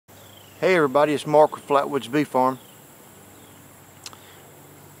Hey everybody, it's Mark with Flatwoods Bee Farm.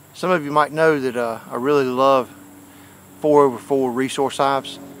 Some of you might know that I really love 4x4 resource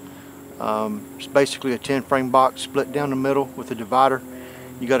hives. It's basically a 10-frame box split down the middle with a divider.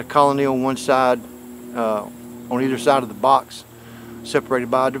 You got a colony on one side, on either side of the box,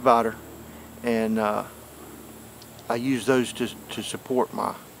 separated by a divider, and I use those to support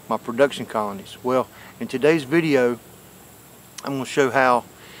my production colonies. Well, in today's video, I'm going to show how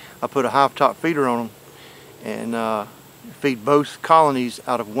I put a hive top feeder on them and feed both colonies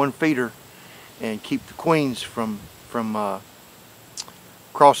out of one feeder and keep the queens from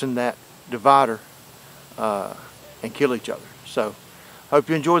crossing that divider and kill each other. So hope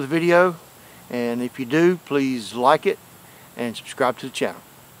you enjoy the video, and if you do, please like it and subscribe to the channel.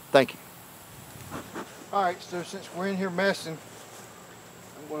 Thank you. Alright, so since we're in here messing,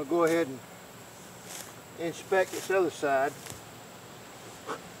 I'm going to go ahead and inspect this other side.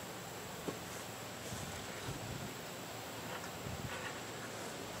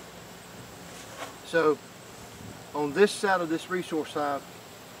 So on this side of this resource hive,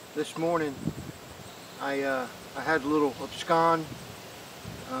 this morning I had a little abscond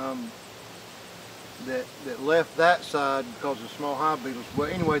that left that side because of small hive beetles. Well,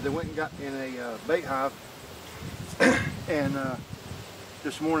 anyway, they went and got in a bait hive, and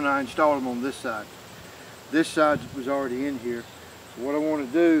this morning I installed them on this side. This side was already in here. So what I want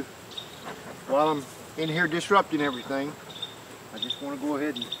to do while I'm in here disrupting everything, I just want to go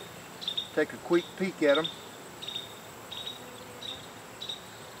ahead and take a quick peek at them.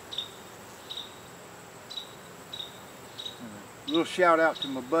 A little shout out to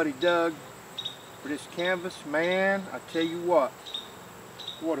my buddy Doug for this canvas. Man, I tell you what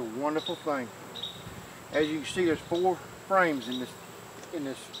a wonderful thing. As you can see, there's 4 frames in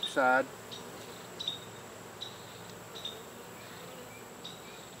this side.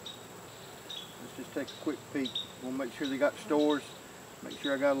 Let's just take a quick peek. We'll make sure they got stores. Make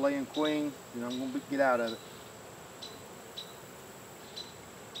sure I got a laying queen, and I'm going to get out of it.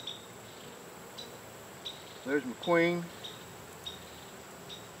 There's my queen.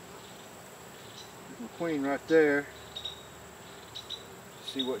 There's my queen right there.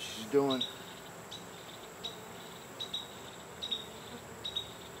 See what she's doing.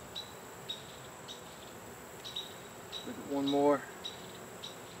 Look at one more.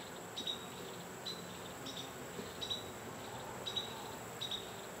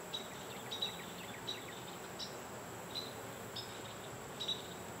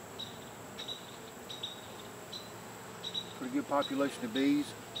 Pretty good population of bees.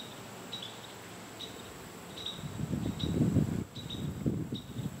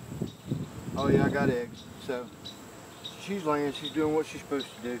 Oh yeah, I got eggs. So she's laying, she's doing what she's supposed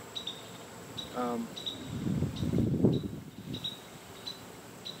to do. I'm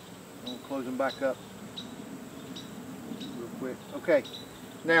gonna close them back up real quick. Okay,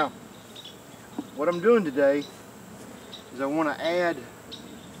 now what I'm doing today is I want to add,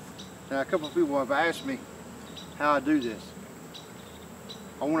 now a couple of people have asked me how I do this.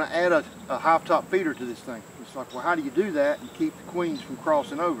 I want to add a hive top feeder to this thing. It's like, well, how do you do that and keep the queens from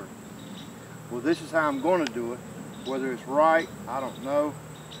crossing over? Well, this is how I'm going to do it. Whether it's right, I don't know,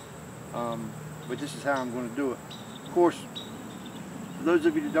 but this is how I'm going to do it. Of course, for those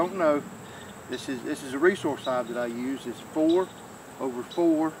of you that don't know, this is a resource hive that I use. It's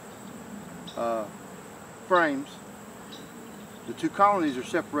 4x4 frames. The 2 colonies are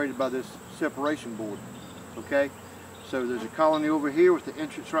separated by this separation board. Okay, so there's a colony over here with the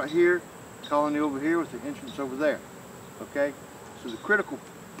entrance right here, colony over here with the entrance over there. Okay, so the critical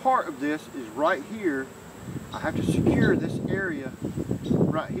part of this is right here. I have to secure this area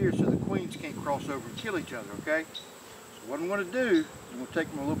right here so the queens can't cross over and kill each other. Okay, so what I'm going to do, I'm going to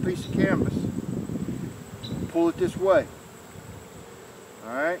take my little piece of canvas and pull it this way.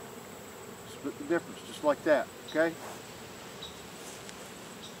 Alright, split the difference just like that. Okay,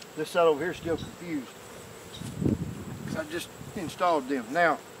 this side over here is still confused. I just installed them.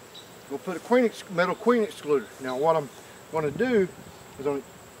 Now we'll put a metal queen excluder. Now what I'm going to do is, on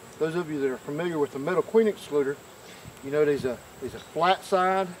those of you that are familiar with the metal queen excluder, you know there's a flat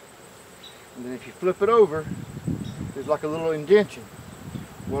side, and then if you flip it over, there's like a little indention.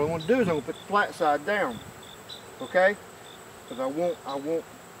 What I'm going to do is I'm going to put the flat side down, okay? Because I want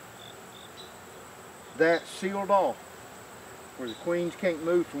that sealed off, where the queens can't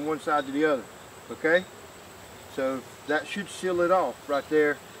move from one side to the other, okay? So that should seal it off right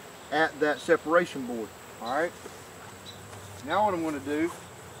there at that separation board. Alright. Now what I'm going to do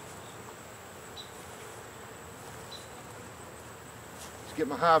is get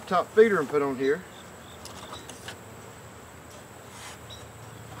my hive top feeder and put on here.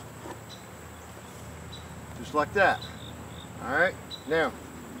 just like that. All right, now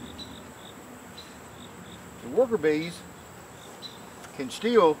the worker bees can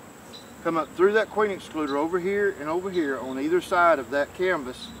still come up through that queen excluder over here and over here on either side of that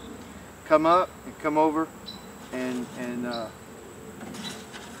canvas, come up and come over and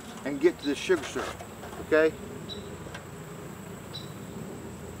get to the sugar syrup, okay?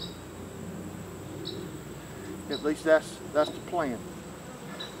 At least that's the plan.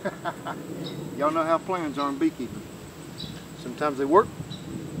 Y'all know how plans are in beekeeping. Sometimes they work,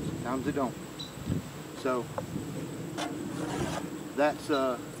 sometimes they don't. So that's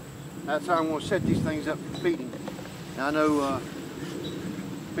how I'm going to set these things up for feeding. Now, I know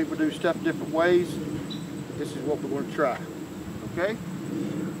people do stuff different ways. This is what we're going to try. Okay?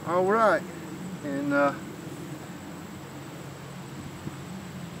 All right. And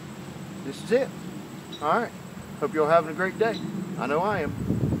this is it. All right. Hope you're having a great day. I know I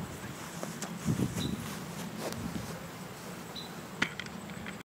am.